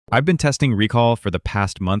I've been testing Recall for the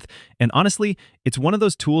past month, and honestly, it's one of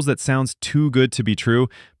those tools that sounds too good to be true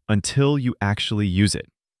until you actually use it.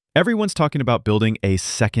 Everyone's talking about building a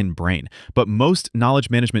second brain, but most knowledge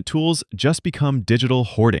management tools just become digital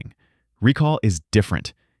hoarding. Recall is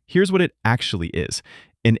different. Here's what it actually is: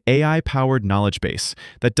 an AI-powered knowledge base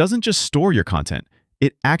that doesn't just store your content,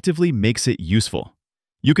 it actively makes it useful.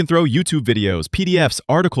 You can throw YouTube videos, PDFs,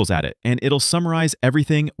 articles at it, and it'll summarize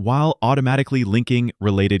everything while automatically linking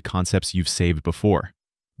related concepts you've saved before.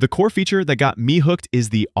 The core feature that got me hooked is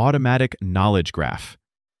the automatic knowledge graph.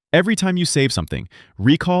 Every time you save something,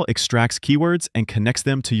 Recall extracts keywords and connects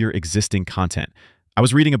them to your existing content. I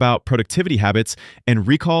was reading about productivity habits, and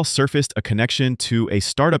Recall surfaced a connection to a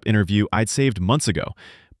startup interview I'd saved months ago,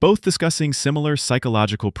 both discussing similar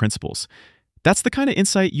psychological principles. That's the kind of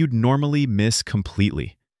insight you'd normally miss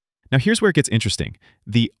completely. Now here's where it gets interesting: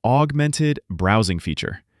 the augmented browsing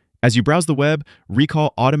feature. As you browse the web,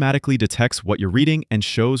 Recall automatically detects what you're reading and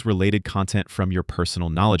shows related content from your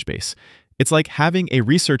personal knowledge base. It's like having a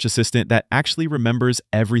research assistant that actually remembers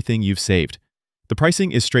everything you've saved. The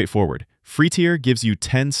pricing is straightforward. Free tier gives you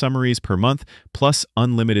 10 summaries per month plus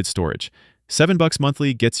unlimited storage. $7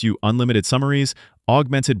 monthly gets you unlimited summaries,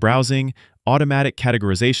 augmented browsing, automatic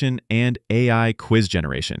categorization, and AI quiz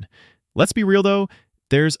generation. Let's be real though,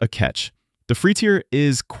 there's a catch. The free tier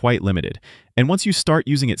is quite limited, and once you start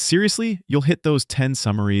using it seriously, you'll hit those 10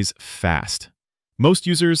 summaries fast. Most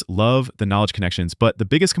users love the knowledge connections, but the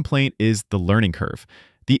biggest complaint is the learning curve.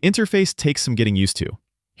 The interface takes some getting used to.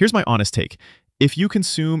 Here's my honest take: if you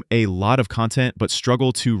consume a lot of content but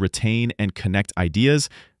struggle to retain and connect ideas,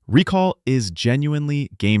 Recall is genuinely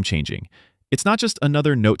game-changing. It's not just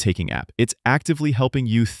another note-taking app, it's actively helping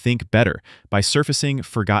you think better by surfacing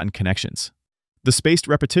forgotten connections. The spaced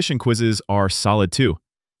repetition quizzes are solid too.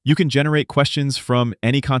 You can generate questions from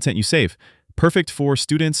any content you save, perfect for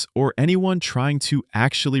students or anyone trying to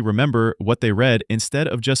actually remember what they read instead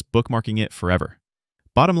of just bookmarking it forever.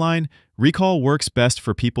 Bottom line, Recall works best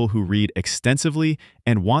for people who read extensively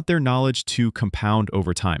and want their knowledge to compound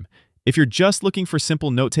over time. If you're just looking for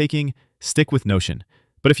simple note-taking, stick with Notion.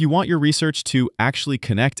 But if you want your research to actually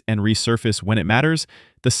connect and resurface when it matters,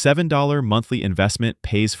 the $7 monthly investment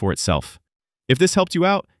pays for itself. If this helped you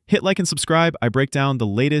out, hit like and subscribe. I break down the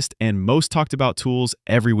latest and most talked about tools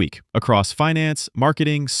every week across finance,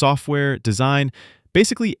 marketing, software, design,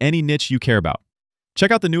 basically any niche you care about. Check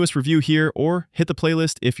out the newest review here or hit the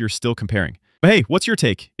playlist if you're still comparing. But hey, what's your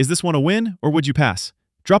take? Is this one a win or would you pass?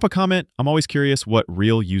 Drop a comment. I'm always curious what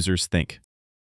real users think.